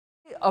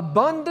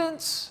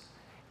abundance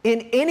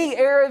in any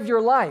area of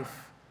your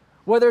life,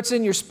 whether it's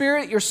in your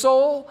spirit, your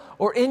soul,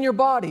 or in your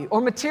body,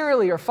 or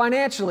materially or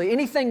financially,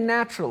 anything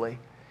naturally.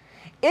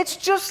 It's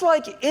just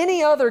like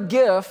any other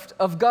gift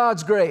of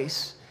God's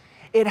grace.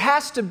 It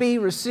has to be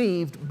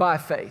received by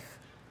faith.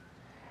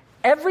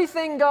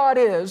 Everything God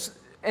is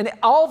and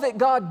all that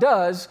God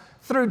does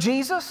through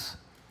Jesus,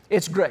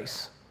 it's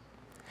grace.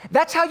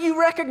 That's how you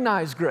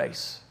recognize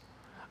grace.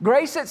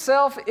 Grace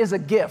itself is a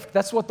gift.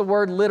 That's what the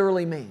word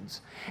literally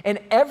means. And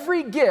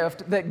every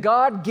gift that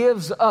God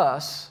gives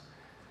us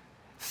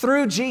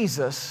through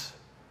Jesus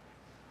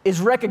is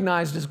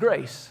recognized as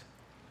grace.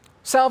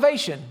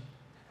 Salvation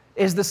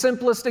is the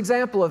simplest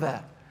example of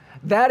that.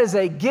 That is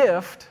a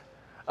gift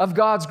of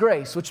God's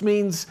grace, which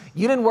means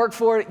you didn't work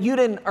for it, you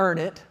didn't earn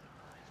it.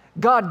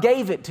 God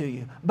gave it to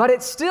you. But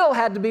it still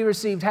had to be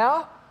received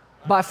how?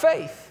 By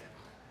faith.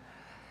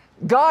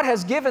 God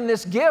has given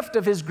this gift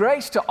of His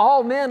grace to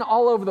all men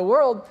all over the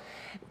world.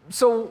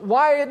 So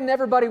why isn't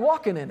everybody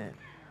walking in it?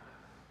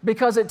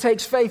 Because it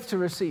takes faith to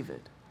receive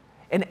it.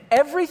 And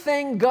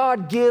everything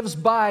God gives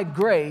by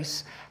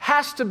grace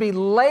has to be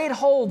laid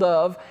hold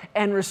of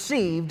and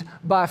received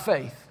by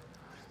faith.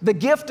 The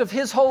gift of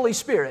His Holy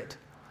Spirit,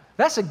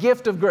 that's a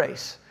gift of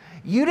grace.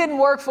 You didn't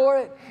work for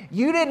it.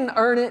 You didn't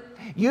earn it.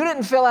 You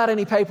didn't fill out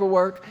any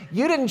paperwork.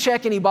 You didn't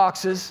check any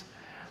boxes.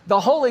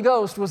 The Holy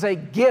Ghost was a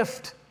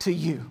gift to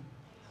you.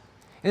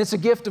 And it's a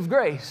gift of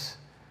grace.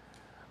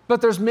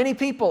 But there's many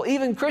people,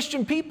 even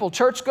Christian people,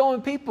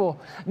 church-going people,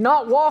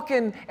 not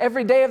walking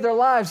every day of their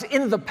lives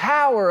in the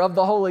power of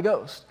the Holy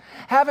Ghost.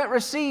 Haven't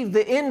received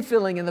the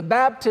infilling and the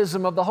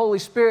baptism of the Holy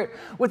Spirit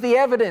with the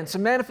evidence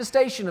and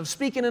manifestation of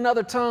speaking in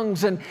other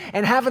tongues and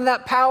having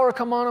that power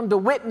come on them to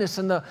witness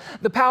and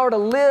the power to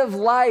live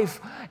life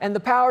and the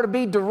power to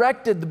be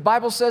directed. The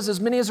Bible says as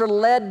many as are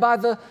led by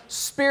the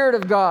Spirit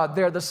of God,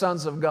 they're the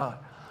sons of God.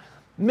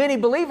 Many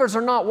believers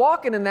are not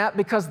walking in that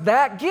because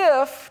that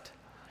gift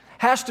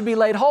has to be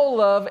laid hold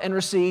of and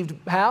received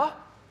how?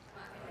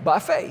 By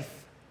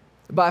faith.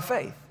 By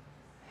faith.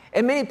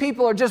 And many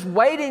people are just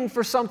waiting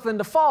for something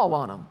to fall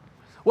on them.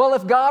 Well,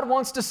 if God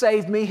wants to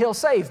save me, He'll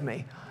save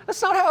me.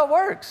 That's not how it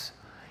works.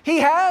 He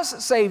has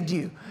saved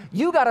you.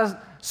 You got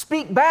to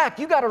speak back.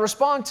 You got to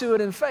respond to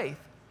it in faith.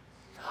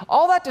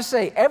 All that to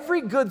say,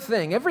 every good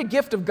thing, every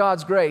gift of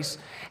God's grace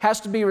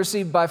has to be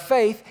received by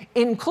faith,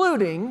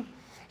 including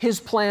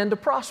His plan to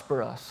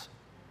prosper us.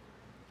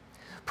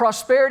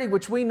 Prosperity,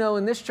 which we know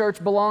in this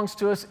church, belongs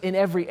to us in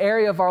every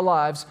area of our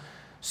lives,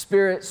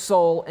 spirit,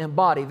 soul, and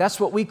body. That's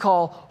what we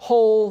call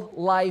whole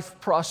life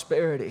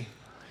prosperity.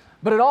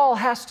 But it all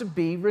has to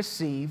be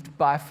received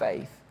by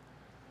faith.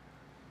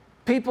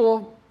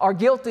 People are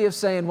guilty of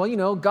saying,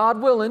 well,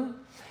 God willing,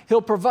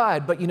 He'll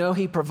provide. But,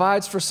 He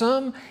provides for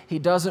some, He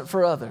doesn't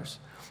for others.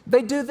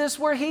 They do this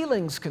where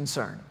healing's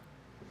concerned.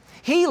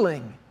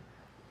 Healing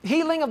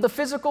of the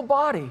physical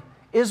body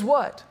is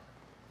what?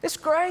 It's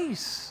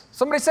grace.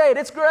 Somebody say it,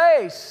 it's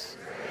grace.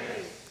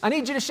 I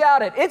need you to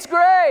shout it. It's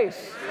grace.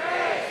 It's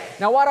grace.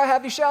 Now, why do I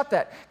have you shout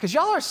that? Because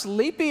y'all are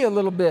sleepy a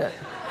little bit.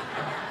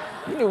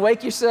 You need to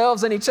wake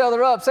yourselves and each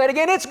other up. Say it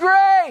again. It's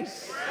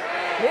grace.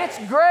 It's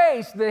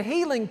grace, the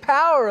healing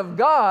power of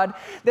God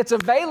that's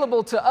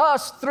available to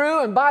us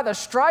through and by the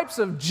stripes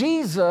of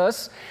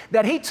Jesus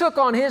that He took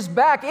on His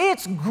back.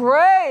 It's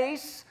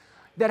grace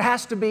that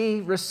has to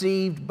be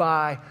received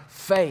by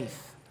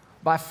faith.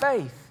 By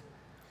faith.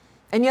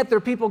 And yet there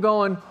are people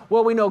going,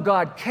 well, we know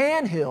God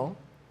can heal.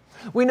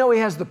 We know He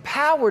has the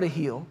power to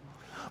heal,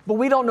 but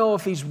we don't know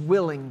if He's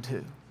willing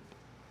to.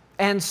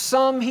 And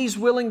some He's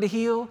willing to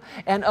heal,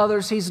 and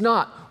others He's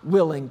not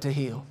willing to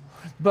heal.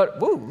 But,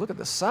 whoa, look at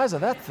the size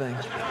of that thing.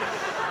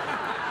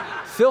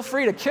 Feel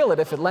free to kill it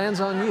if it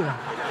lands on you.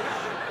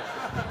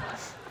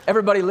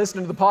 Everybody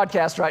listening to the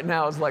podcast right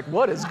now is like,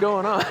 what is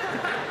going on?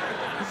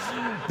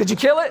 Did you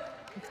kill it?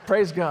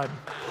 Praise God.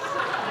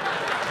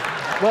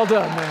 Well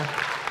done, man.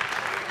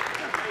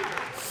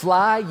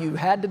 Fly, you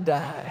had to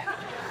die.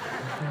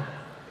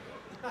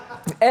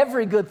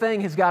 Every good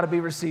thing has got to be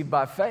received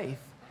by faith.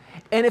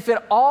 And if it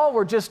all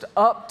were just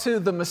up to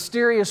the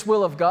mysterious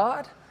will of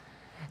God,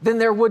 then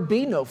there would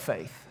be no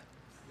faith.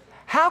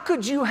 How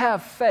could you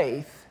have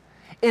faith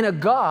in a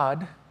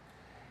God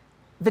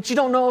that you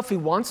don't know if He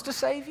wants to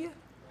save you?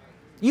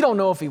 You don't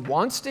know if He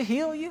wants to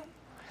heal you?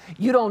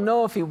 You don't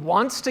know if He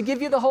wants to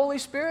give you the Holy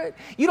Spirit?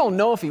 You don't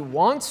know if He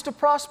wants to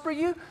prosper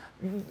you?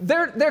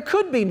 There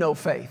could be no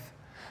faith.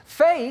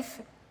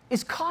 Faith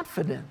is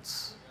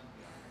confidence.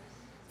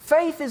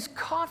 Faith is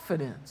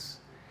confidence.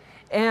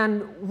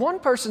 And one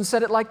person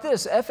said it like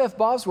this. F.F.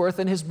 Bosworth,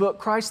 in his book,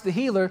 Christ the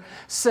Healer,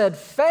 said,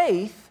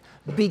 faith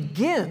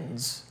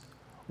begins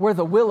where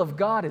the will of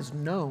God is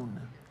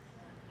known.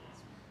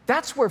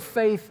 That's where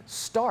faith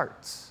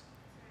starts.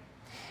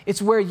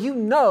 It's where you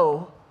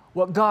know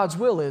what God's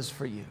will is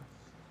for you.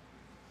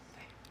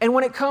 And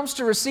when it comes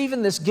to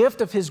receiving this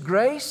gift of His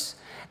grace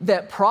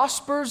that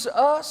prospers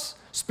us,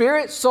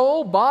 spirit,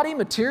 soul, body,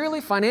 materially,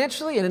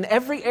 financially, and in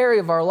every area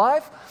of our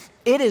life,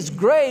 It is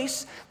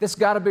grace that's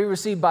got to be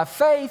received by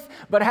faith,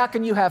 but how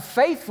can you have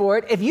faith for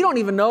it if you don't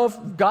even know if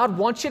God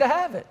wants you to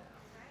have it?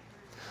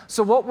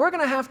 So what we're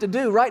going to have to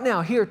do right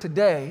now, here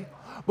today,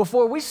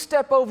 before we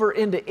step over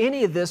into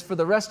any of this for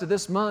the rest of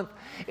this month,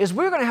 is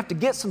we're going to have to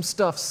get some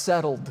stuff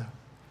settled.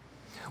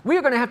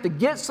 We're going to have to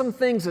get some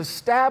things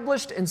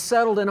established and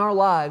settled in our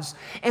lives,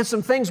 and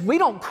some things we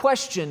don't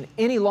question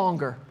any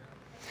longer.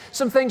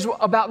 Some things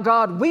about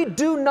God we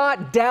do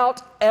not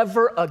doubt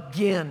ever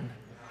again.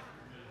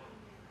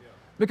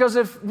 Because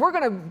if we're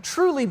going to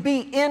truly be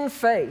in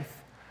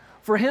faith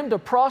for Him to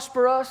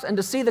prosper us and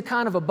to see the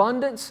kind of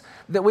abundance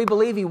that we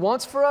believe He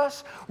wants for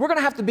us, we're going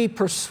to have to be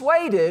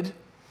persuaded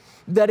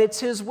that it's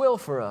His will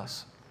for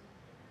us.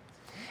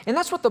 And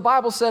that's what the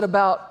Bible said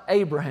about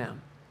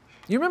Abraham.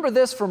 You remember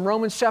this from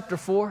Romans chapter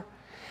 4?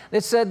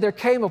 It said there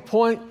came a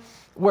point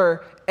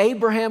where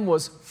Abraham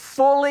was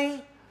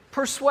fully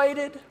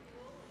persuaded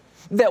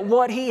that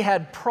what he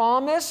had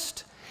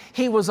promised,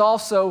 he was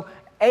also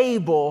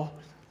able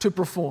to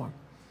perform.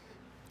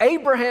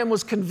 Abraham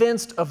was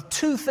convinced of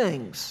two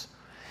things.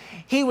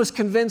 He was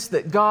convinced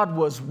that God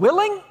was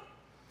willing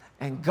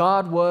and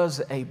God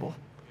was able.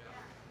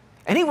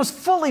 And he was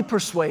fully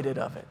persuaded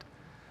of it.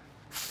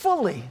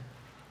 Fully.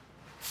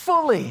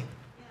 Fully.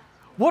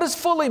 What does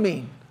fully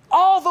mean?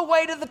 All the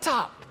way to the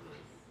top.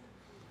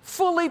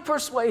 Fully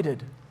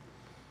persuaded.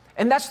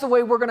 And that's the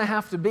way we're going to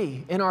have to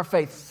be in our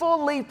faith.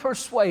 Fully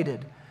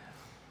persuaded.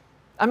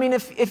 I mean,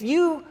 if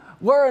you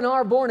were and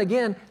are born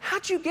again,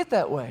 how'd you get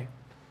that way?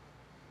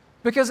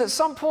 Because at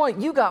some point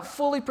you got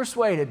fully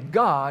persuaded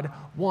God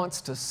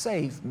wants to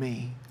save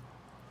me.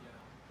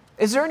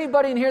 Is there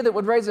anybody in here that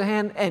would raise a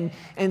hand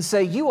and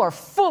say you are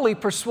fully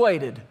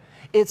persuaded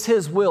it's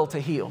His will to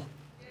heal?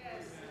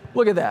 Yes.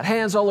 Look at that,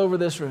 hands all over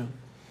this room.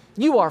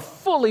 You are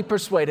fully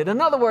persuaded. In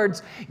other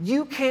words,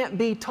 you can't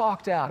be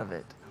talked out of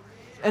it.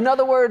 In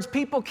other words,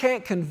 people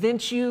can't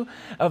convince you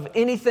of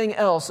anything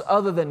else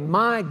other than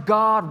my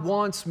God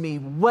wants me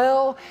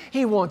well,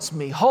 He wants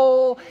me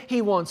whole,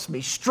 He wants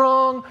me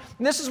strong.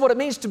 And this is what it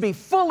means to be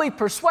fully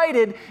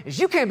persuaded, is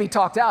you can't be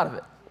talked out of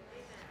it.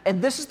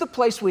 And this is the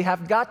place we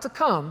have got to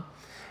come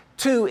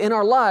to in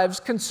our lives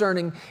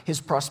concerning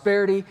His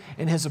prosperity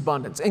and His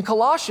abundance. In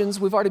Colossians,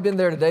 we've already been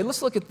there today.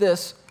 Let's look at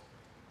this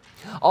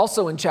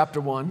also in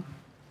chapter 1.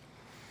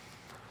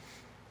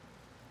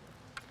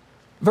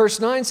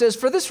 Verse 9 says,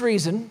 "For this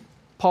reason,"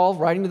 Paul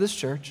writing to this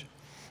church,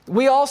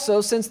 "we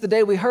also, since the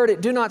day we heard it,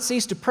 do not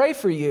cease to pray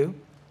for you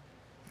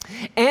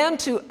and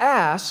to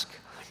ask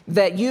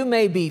that you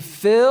may be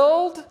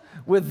filled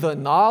with the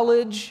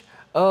knowledge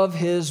of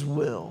His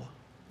will."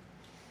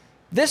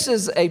 This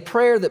is a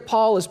prayer that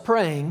Paul is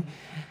praying,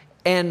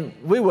 and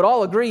we would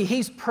all agree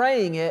he's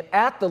praying it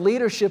at the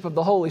leadership of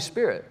the Holy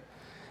Spirit.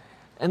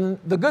 And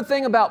the good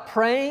thing about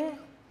praying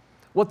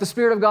what the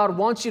Spirit of God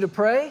wants you to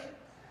pray,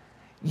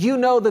 you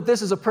know that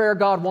this is a prayer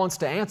God wants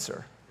to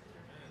answer.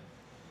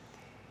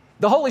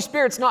 The Holy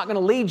Spirit's not going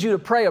to lead you to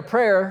pray a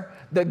prayer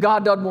that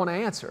God doesn't want to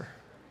answer.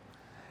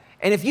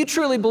 And if you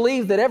truly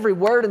believe that every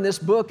word in this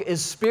book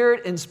is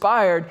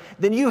Spirit-inspired,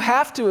 then you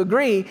have to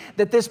agree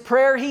that this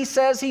prayer he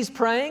says he's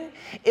praying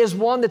is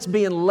one that's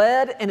being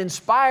led and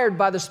inspired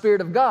by the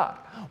Spirit of God.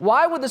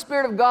 Why would the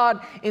Spirit of God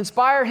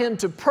inspire him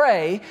to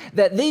pray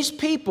that these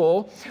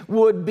people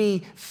would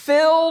be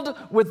filled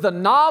with the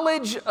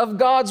knowledge of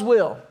God's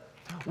will?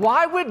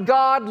 Why would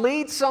God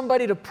lead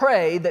somebody to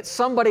pray that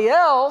somebody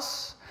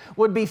else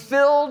would be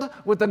filled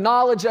with the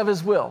knowledge of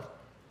His will?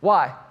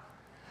 Why?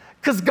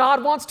 Because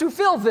God wants to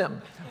fill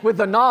them with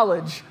the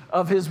knowledge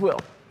of His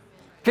will.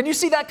 Can you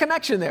see that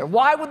connection there?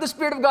 Why would the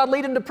Spirit of God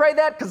lead him to pray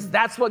that? Because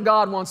that's what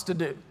God wants to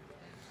do.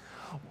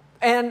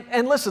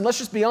 And listen, let's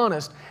just be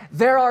honest.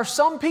 There are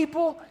some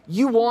people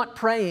you want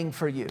praying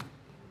for you.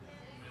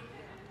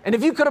 And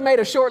if you could have made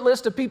a short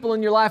list of people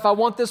in your life, I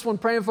want this one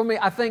praying for me,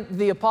 I think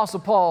the Apostle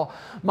Paul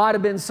might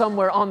have been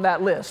somewhere on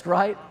that list,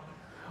 right?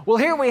 Well,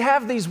 here we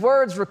have these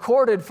words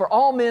recorded for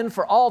all men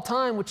for all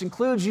time, which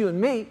includes you and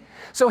me.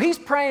 So he's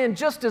praying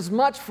just as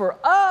much for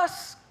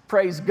us,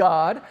 praise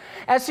God,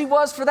 as he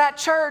was for that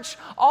church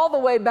all the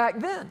way back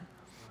then.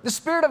 The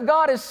Spirit of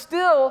God is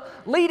still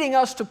leading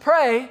us to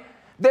pray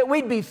that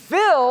we'd be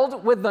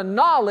filled with the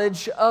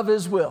knowledge of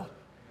His will.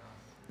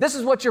 This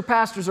is what your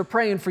pastors are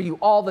praying for you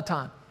all the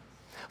time.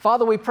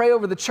 Father, we pray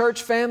over the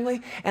church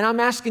family, and I'm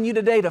asking you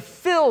today to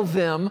fill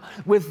them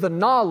with the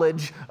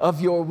knowledge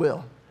of your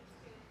will.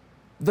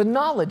 The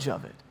knowledge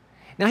of it.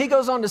 Now, he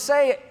goes on to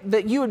say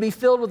that you would be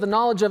filled with the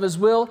knowledge of His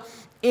will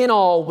in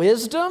all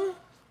wisdom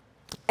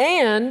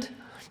and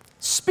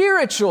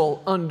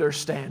spiritual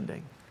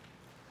understanding.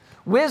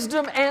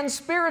 Wisdom and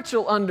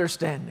spiritual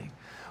understanding,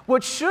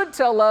 which should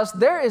tell us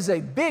there is a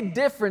big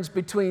difference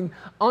between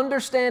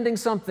understanding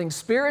something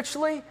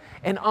spiritually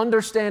and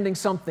understanding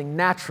something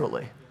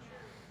naturally.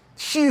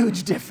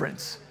 Huge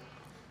difference.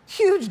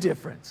 Huge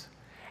difference.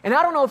 And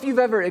I don't know if you've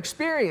ever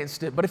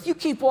experienced it, but if you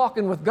keep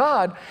walking with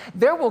God,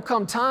 there will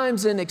come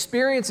times and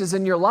experiences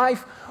in your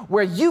life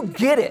where you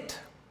get it.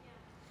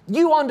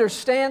 You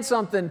understand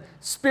something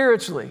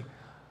spiritually.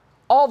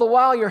 All the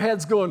while your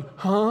head's going,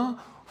 huh?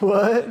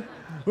 What?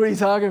 What are you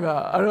talking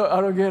about? I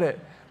don't get it.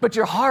 But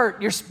your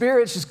heart, your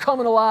spirit's just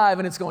coming alive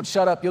and it's going,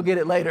 shut up, you'll get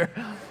it later.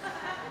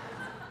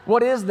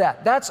 What is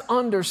that? That's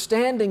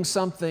understanding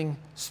something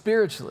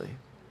spiritually.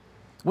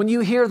 When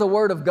you hear the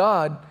Word of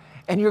God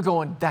and you're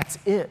going, that's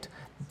it.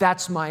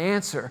 That's my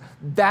answer.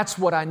 That's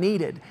what I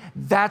needed.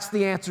 That's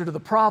the answer to the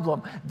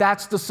problem.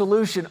 That's the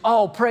solution.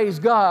 Oh, praise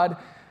God.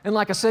 And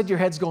like I said, your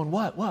head's going,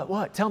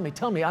 what? Tell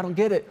me. I don't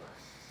get it.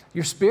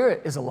 Your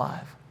spirit is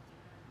alive.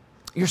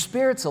 Your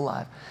spirit's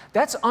alive.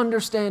 That's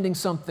understanding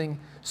something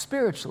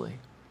spiritually.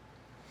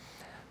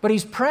 But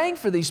he's praying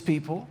for these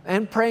people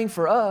and praying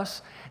for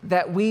us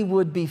that we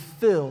would be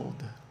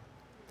filled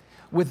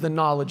with the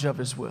knowledge of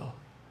His will.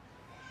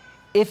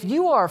 If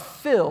you are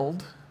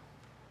filled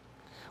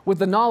with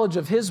the knowledge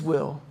of His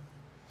will,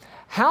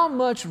 how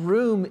much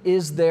room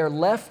is there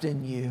left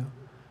in you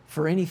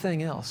for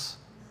anything else?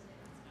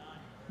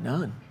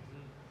 None.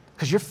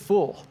 Because you're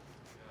full.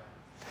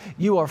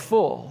 You are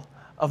full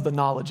of the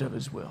knowledge of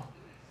His will.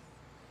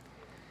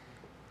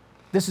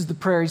 This is the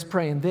prayer he's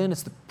praying then.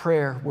 It's the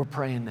prayer we're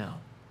praying now.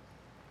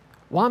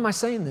 Why am I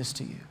saying this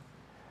to you?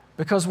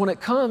 Because when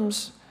it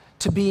comes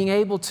to being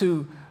able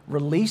to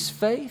release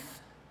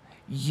faith,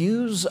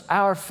 use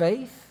our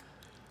faith,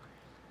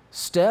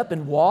 step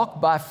and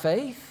walk by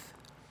faith,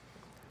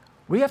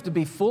 we have to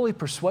be fully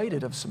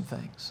persuaded of some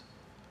things.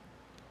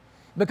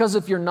 Because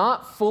if you're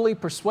not fully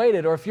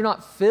persuaded, or if you're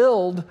not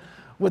filled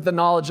with the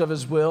knowledge of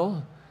His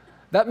will,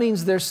 that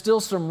means there's still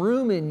some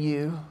room in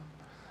you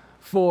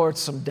for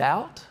some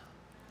doubt.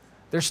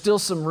 There's still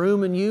some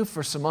room in you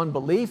for some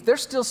unbelief.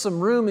 There's still some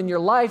room in your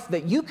life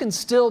that you can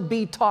still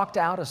be talked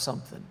out of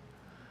something.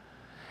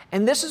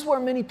 And this is where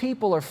many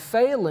people are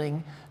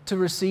failing to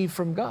receive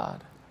from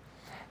God.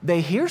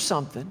 They hear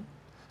something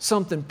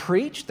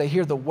preached, they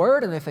hear the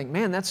Word, and they think,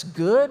 man, that's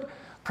good.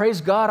 Praise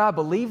God, I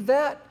believe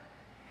that.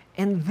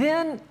 And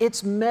then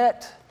it's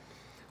met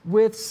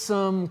with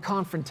some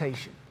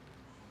confrontation.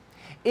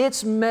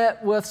 It's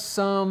met with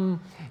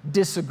some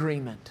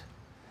disagreement.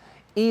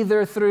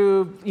 Either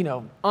through,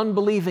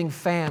 unbelieving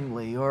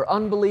family or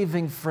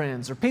unbelieving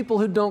friends or people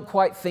who don't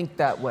quite think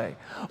that way.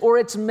 Or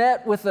it's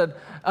met with an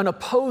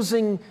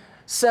opposing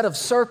set of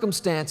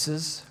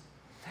circumstances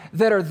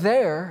that are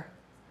there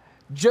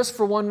just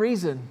for one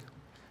reason,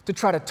 to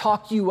try to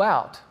talk you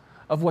out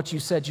of what you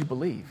said you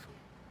believe.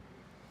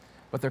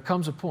 But there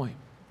comes a point.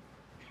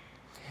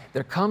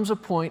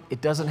 It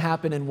doesn't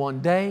happen in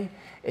one day.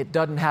 It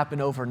doesn't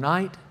happen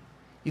overnight.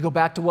 You go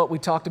back to what we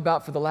talked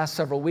about for the last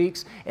several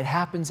weeks. It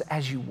happens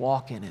as you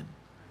walk in Him.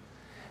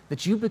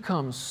 That you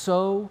become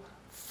so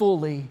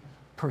fully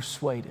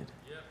persuaded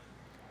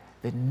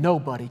that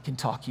nobody can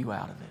talk you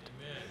out of it.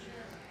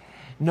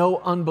 No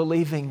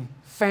unbelieving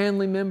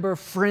family member,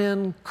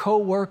 friend,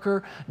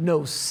 coworker,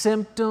 no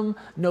symptom,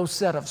 no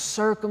set of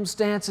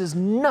circumstances,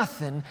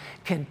 nothing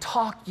can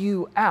talk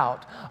you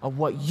out of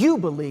what you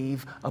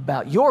believe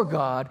about your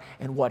God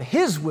and what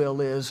His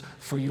will is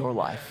for your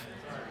life.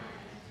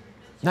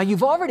 Now,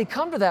 you've already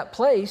come to that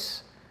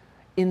place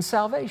in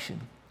salvation,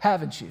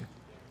 haven't you?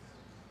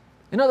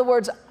 In other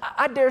words,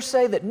 I dare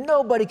say that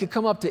nobody could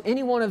come up to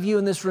any one of you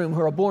in this room who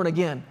are born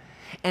again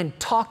and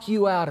talk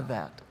you out of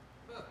that.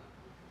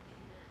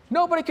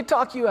 Nobody could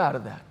talk you out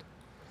of that.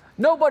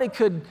 Nobody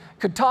could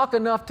talk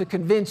enough to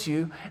convince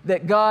you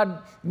that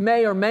God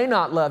may or may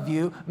not love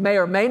you, may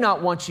or may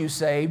not want you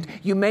saved.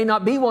 You may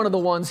not be one of the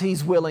ones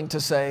He's willing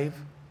to save.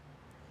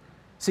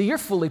 See, you're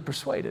fully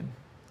persuaded.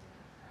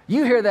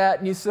 You hear that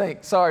and you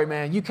think, sorry,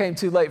 man, you came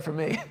too late for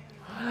me.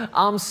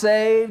 I'm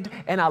saved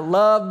and I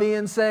love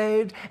being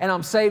saved, and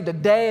I'm saved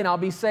today and I'll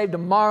be saved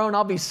tomorrow, and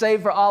I'll be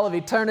saved for all of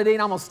eternity,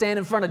 and I'm going to stand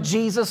in front of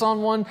Jesus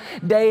on one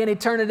day in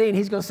eternity, and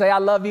He's going to say, I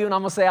love you, and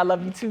I'm going to say, I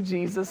love you too,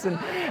 Jesus. And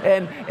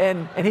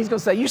He's going to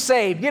say, you're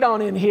saved, get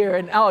on in here.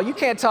 And oh, you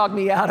can't talk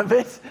me out of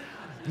it.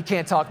 You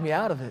can't talk me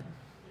out of it.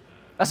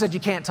 I said, you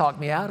can't talk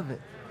me out of it.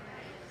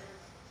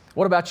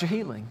 What about your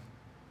healing?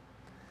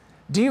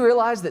 Do you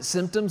realize that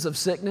symptoms of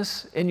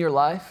sickness in your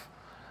life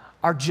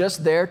are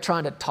just there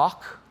trying to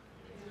talk?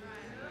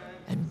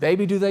 And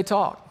baby, do they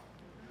talk.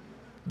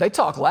 They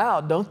talk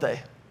loud, don't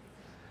they?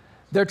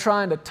 They're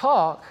trying to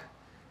talk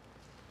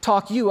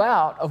you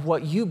out of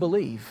what you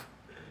believe.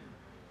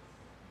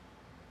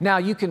 Now,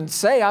 you can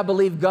say, I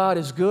believe God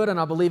is good and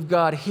I believe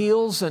God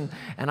heals, and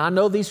I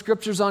know these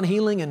scriptures on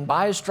healing, and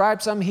by His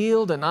stripes I'm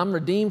healed and I'm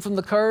redeemed from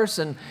the curse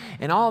and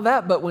all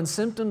that. But when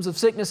symptoms of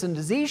sickness and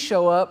disease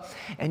show up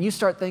and you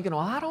start thinking,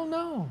 well, I don't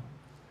know.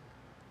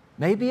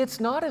 Maybe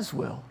it's not His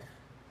will.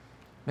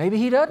 Maybe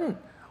He doesn't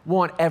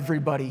want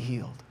everybody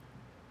healed.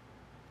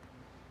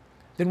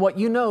 Then what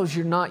you know is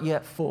you're not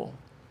yet full.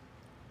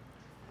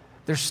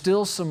 There's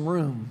still some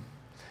room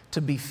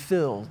to be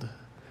filled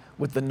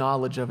with the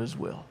knowledge of His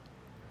will.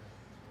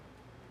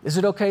 Is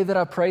it okay that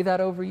I pray that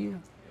over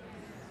you?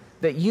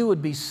 That you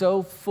would be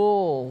so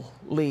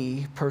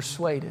fully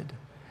persuaded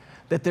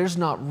that there's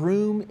not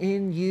room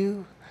in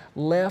you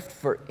left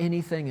for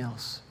anything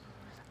else.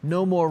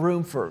 No more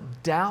room for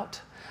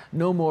doubt.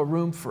 no more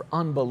room for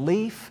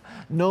unbelief,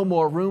 no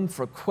more room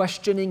for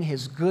questioning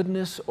His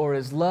goodness or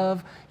His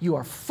love. You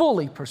are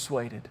fully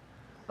persuaded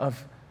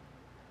of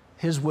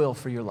His will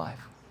for your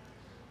life,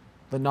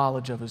 the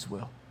knowledge of His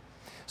will.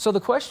 So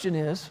the question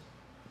is,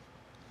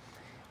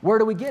 where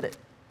do we get it?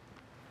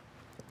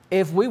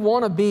 If we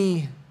want to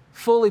be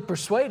fully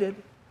persuaded,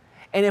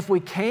 and if we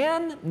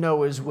can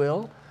know His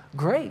will,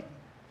 great.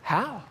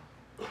 How?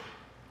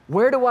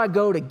 Where do I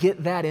go to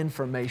get that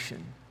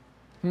information?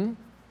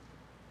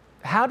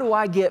 How do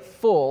I get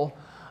full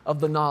of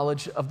the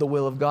knowledge of the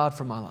will of God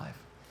for my life?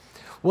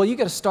 Well, you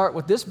got to start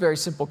with this very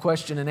simple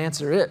question and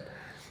answer it.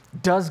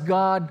 Does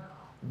God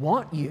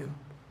want you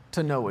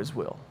to know His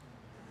will?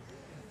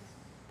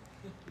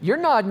 You're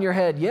nodding your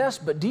head yes,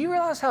 but do you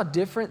realize how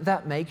different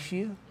that makes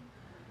you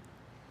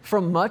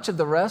from much of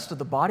the rest of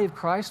the body of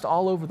Christ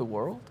all over the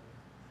world?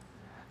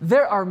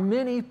 There are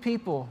many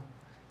people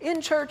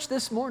in church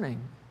this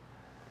morning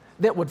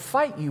that would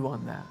fight you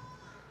on that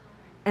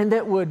and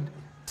that would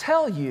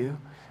tell you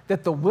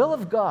that the will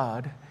of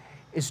God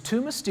is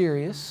too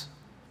mysterious,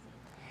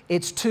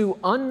 it's too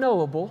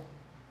unknowable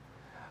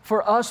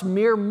for us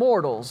mere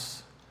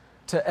mortals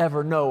to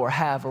ever know or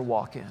have or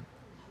walk in.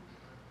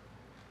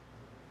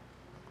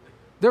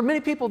 There are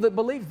many people that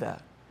believe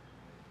that.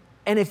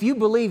 And if you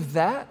believe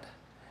that,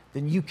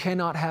 then you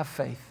cannot have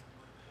faith.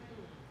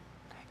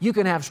 You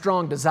can have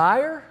strong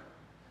desire,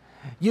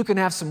 you can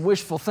have some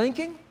wishful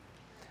thinking,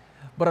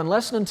 but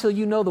unless and until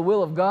you know the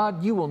will of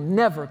God, you will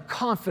never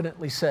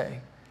confidently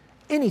say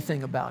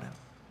anything about Him.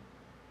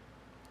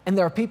 And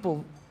there are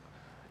people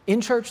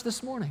in church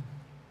this morning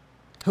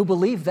who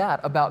believe that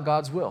about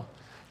God's will.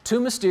 Too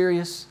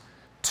mysterious,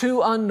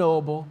 too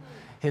unknowable,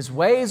 His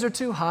ways are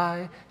too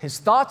high, His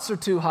thoughts are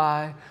too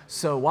high,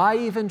 so why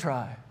even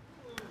try?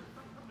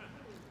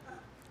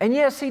 And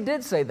yes, He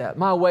did say that.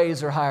 My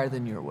ways are higher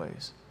than your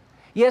ways.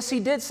 Yes, He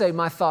did say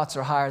my thoughts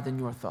are higher than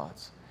your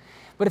thoughts.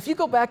 But if you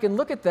go back and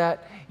look at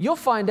that, you'll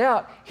find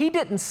out He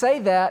didn't say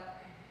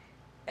that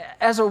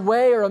as a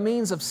way or a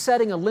means of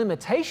setting a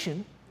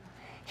limitation.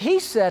 He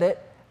said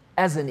it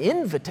as an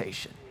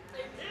invitation.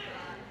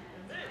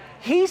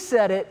 He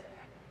said it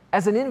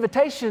as an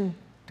invitation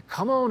to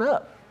come on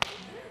up.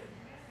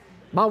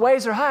 My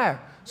ways are higher,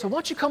 so why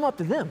don't you come up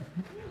to them?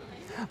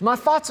 My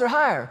thoughts are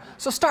higher,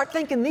 so start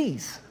thinking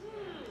these.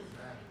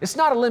 It's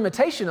not a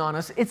limitation on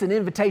us, it's an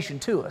invitation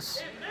to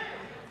us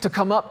to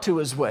come up to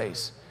His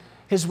ways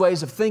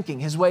of thinking,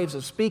 His ways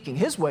of speaking,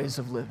 His ways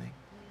of living.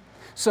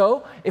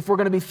 So, if we're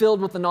going to be filled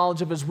with the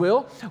knowledge of His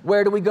will,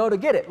 where do we go to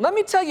get it? Let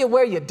me tell you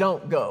where you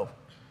don't go.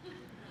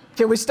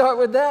 Can we start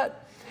with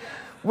that?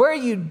 Where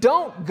you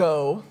don't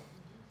go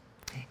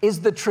is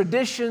the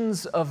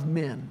traditions of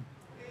men.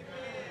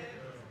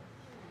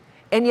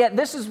 And yet,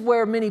 this is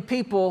where many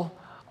people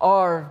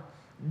are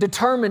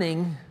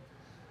determining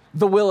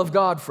the will of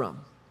God from.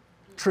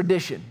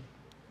 Tradition.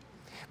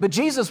 But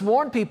Jesus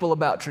warned people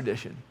about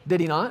tradition, did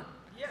He not?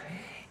 Yeah.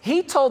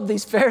 He told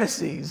these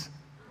Pharisees,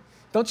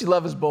 don't you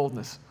love His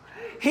boldness?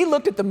 He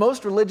looked at the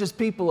most religious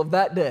people of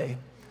that day,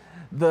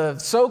 the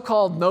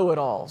so-called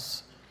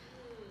know-it-alls.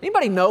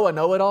 Anybody know a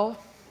know-it-all?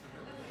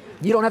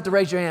 You don't have to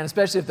raise your hand,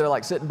 especially if they're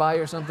like sitting by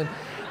you or something.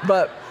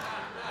 But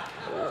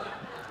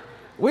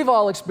we've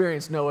all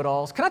experienced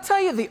know-it-alls. Can I tell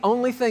you the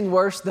only thing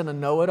worse than a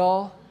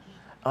know-it-all?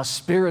 A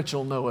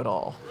spiritual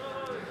know-it-all.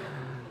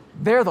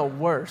 They're the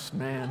worst,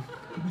 man.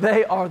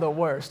 They are the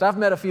worst. I've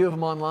met a few of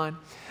them online.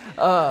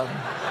 But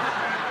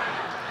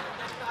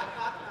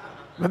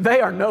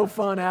they are no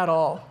fun at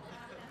all.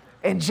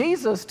 And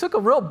Jesus took a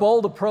real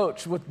bold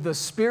approach with the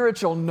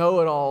spiritual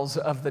know-it-alls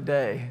of the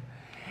day.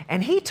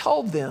 And He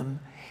told them,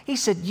 He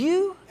said,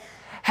 you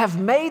have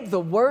made the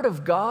Word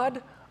of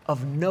God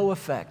of no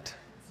effect.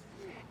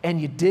 And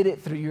you did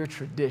it through your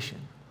tradition.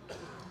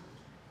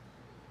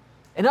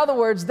 In other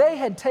words, they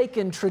had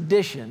taken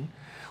tradition,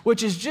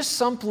 which is just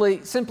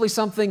simply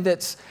something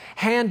that's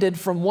handed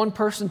from one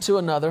person to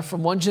another,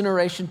 from one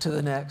generation to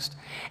the next.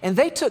 And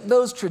they took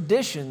those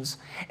traditions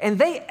and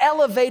they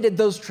elevated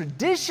those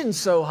traditions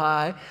so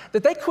high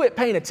that they quit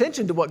paying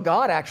attention to what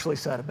God actually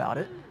said about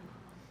it.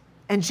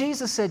 And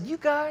Jesus said, you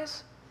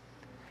guys,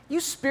 you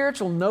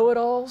spiritual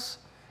know-it-alls,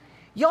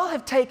 y'all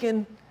have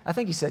taken, I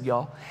think He said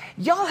y'all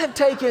have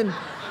taken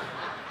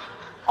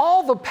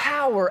all the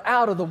power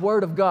out of the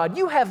Word of God.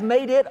 You have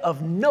made it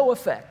of no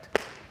effect.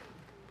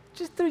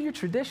 Just through your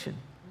tradition.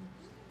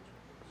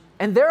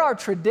 And there are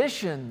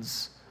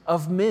traditions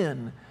of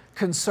men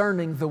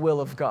concerning the will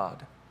of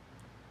God.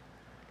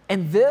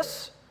 And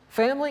this,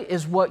 family,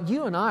 is what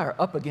you and I are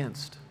up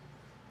against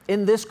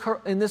in this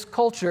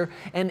culture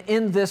and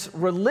in this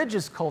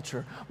religious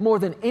culture. More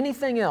than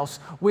anything else,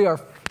 we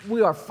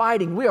are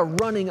fighting, we are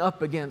running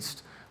up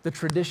against the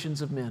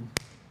traditions of men.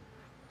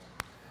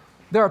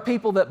 There are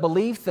people that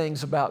believe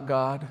things about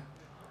God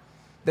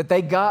that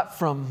they got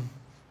from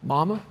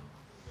mama,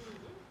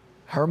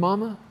 her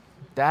mama,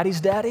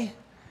 daddy's daddy,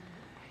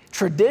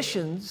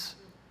 traditions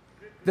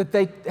that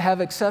they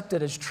have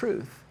accepted as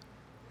truth.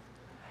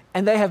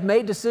 And they have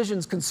made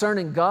decisions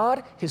concerning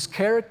God, His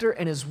character,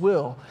 and His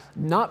will,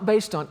 not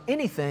based on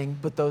anything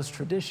but those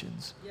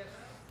traditions.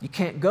 You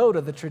can't go to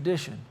the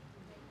tradition.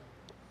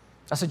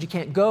 I said you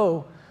can't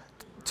go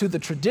to the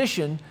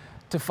tradition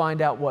to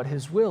find out what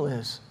His will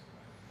is.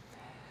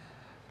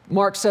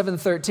 Mark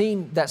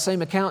 7:13, that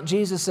same account,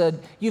 Jesus said,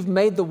 "You've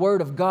made the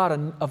word of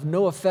God of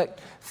no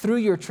effect through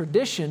your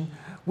tradition,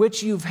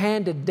 which you've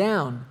handed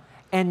down,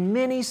 and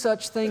many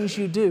such things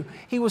you do."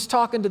 He was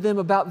talking to them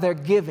about their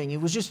giving. He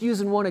was just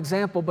using one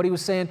example, but he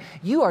was saying,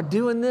 you are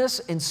doing this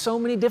in so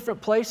many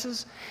different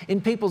places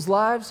in people's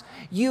lives.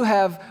 You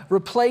have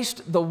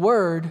replaced the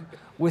word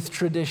with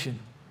tradition.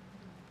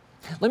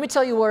 Let me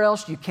tell you where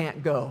else you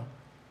can't go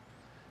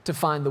to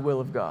find the will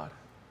of God.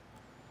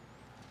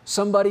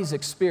 Somebody's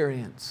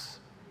experience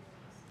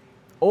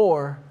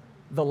or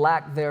the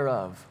lack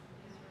thereof.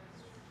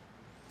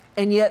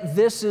 And yet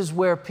this is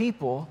where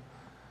people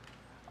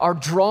are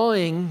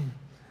drawing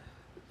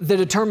the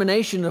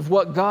determination of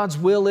what God's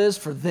will is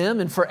for them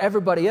and for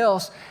everybody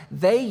else.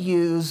 They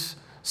use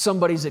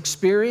somebody's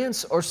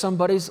experience or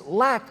somebody's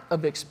lack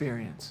of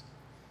experience.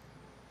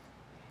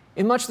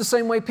 In much the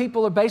same way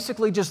people are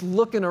basically just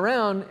looking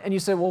around and you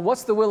say, well,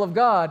 what's the will of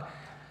God?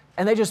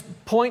 And they just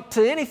point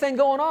to anything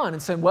going on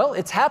and say, well,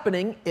 it's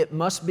happening, it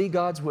must be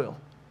God's will.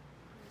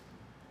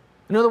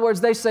 In other words,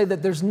 they say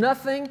that there's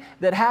nothing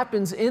that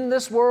happens in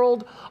this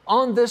world,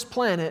 on this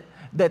planet,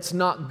 that's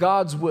not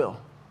God's will.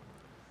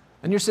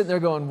 And you're sitting there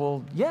going,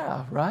 well,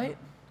 yeah, right?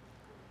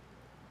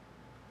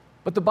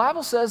 But the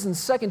Bible says in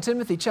 2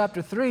 Timothy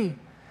chapter 3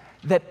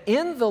 that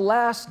in the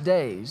last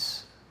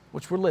days,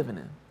 which we're living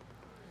in,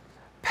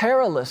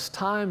 perilous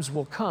times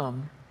will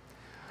come,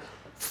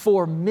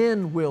 for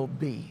men will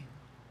be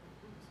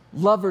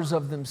lovers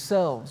of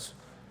themselves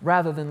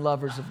rather than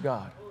lovers of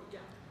God.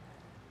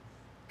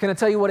 Can I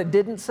tell you what it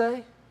didn't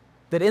say?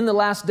 That in the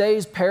last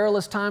days,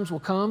 perilous times will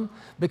come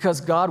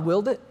because God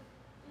willed it?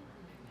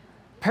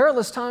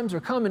 Perilous times are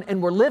coming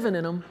and we're living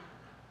in them,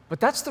 but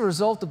that's the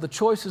result of the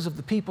choices of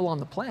the people on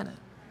the planet.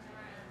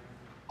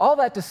 All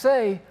that to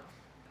say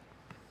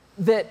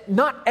that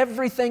not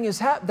everything that's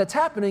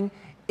happening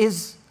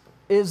is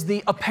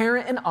the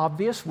apparent and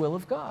obvious will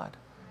of God.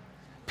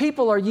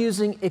 People are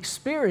using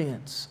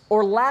experience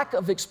or lack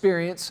of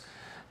experience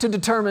to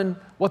determine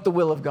what the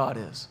will of God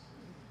is.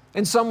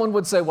 And someone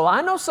would say, well,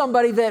 I know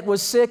somebody that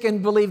was sick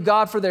and believed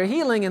God for their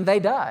healing and they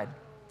died.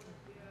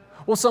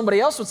 Well, somebody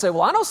else would say,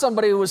 well, I know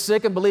somebody who was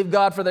sick and believed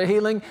God for their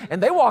healing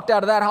and they walked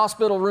out of that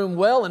hospital room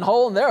well and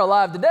whole and they're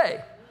alive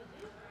today.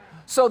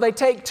 So they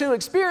take two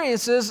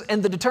experiences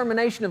and the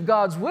determination of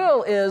God's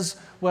will is,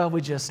 well,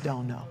 we just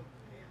don't know.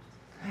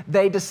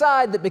 They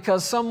decide that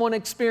because someone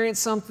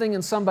experienced something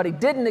and somebody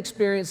didn't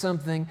experience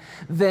something,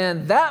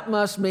 then that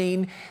must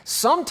mean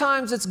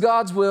sometimes it's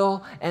God's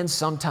will and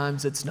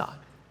sometimes it's not.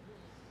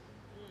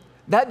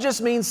 That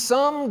just means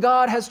some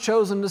God has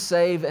chosen to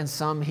save and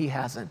some He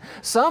hasn't.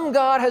 Some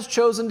God has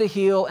chosen to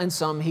heal and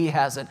some He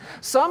hasn't.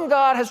 Some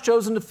God has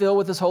chosen to fill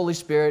with His Holy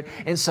Spirit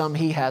and some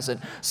He hasn't.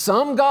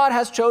 Some God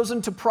has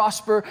chosen to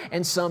prosper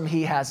and some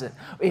He hasn't.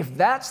 If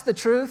that's the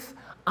truth,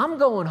 I'm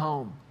going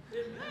home.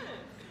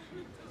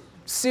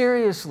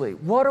 Seriously,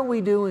 what are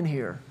we doing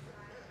here?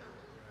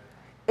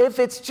 If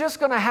it's just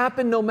going to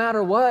happen no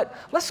matter what,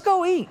 let's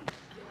go eat.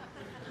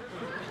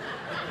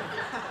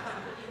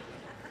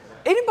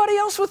 Anybody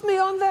else with me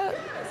on that?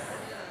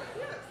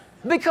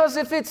 Because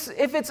if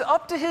it's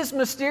up to His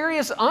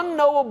mysterious,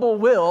 unknowable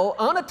will,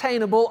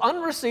 unattainable,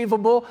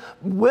 unreceivable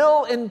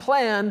will and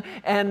plan,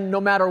 and no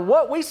matter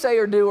what we say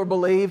or do or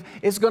believe,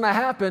 it's going to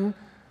happen,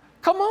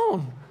 come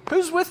on.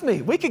 Who's with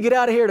me? We could get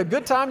out of here at a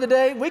good time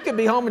today. We could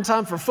be home in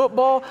time for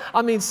football.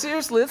 I mean,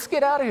 seriously, let's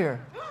get out of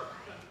here.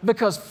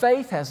 Because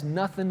faith has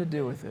nothing to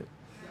do with it.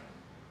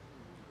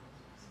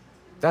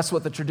 That's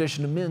what the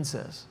tradition of men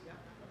says.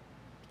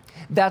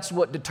 That's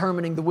what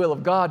determining the will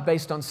of God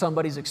based on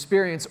somebody's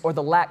experience or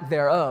the lack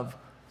thereof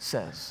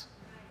says.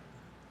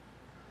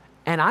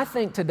 And I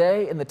think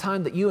today, in the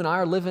time that you and I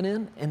are living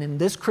in, and in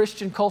this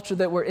Christian culture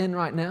that we're in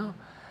right now,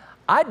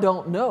 I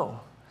don't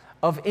know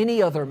of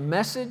any other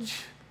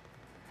message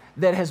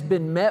that has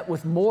been met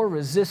with more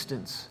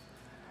resistance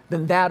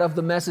than that of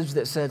the message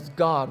that says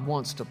God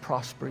wants to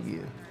prosper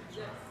you.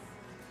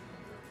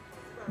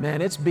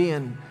 Man, it's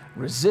being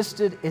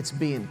resisted, it's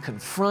being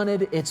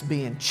confronted, it's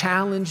being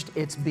challenged,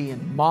 it's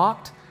being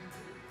mocked,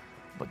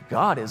 but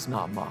God is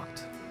not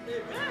mocked.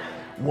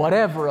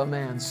 Whatever a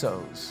man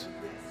sows,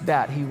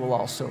 that he will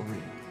also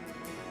reap.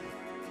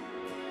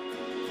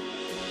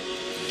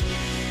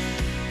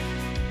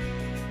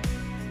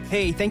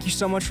 Hey, thank you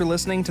so much for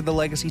listening to the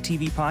Legacy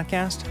TV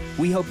podcast.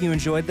 We hope you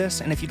enjoyed this,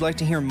 and if you'd like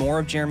to hear more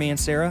of Jeremy and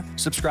Sarah,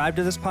 subscribe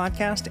to this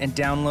podcast and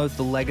download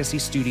the Legacy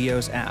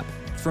Studios app.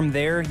 From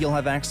there, you'll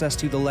have access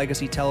to the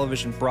Legacy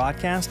Television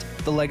broadcast,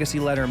 the Legacy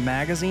Letter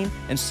magazine,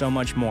 and so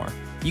much more.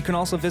 You can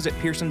also visit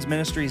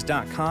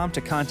pearsonsministries.com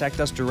to contact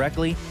us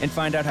directly and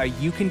find out how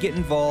you can get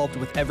involved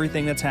with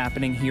everything that's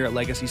happening here at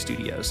Legacy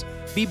Studios.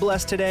 Be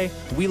blessed today.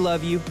 We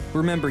love you.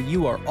 Remember,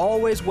 you are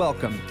always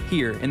welcome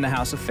here in the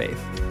House of Faith.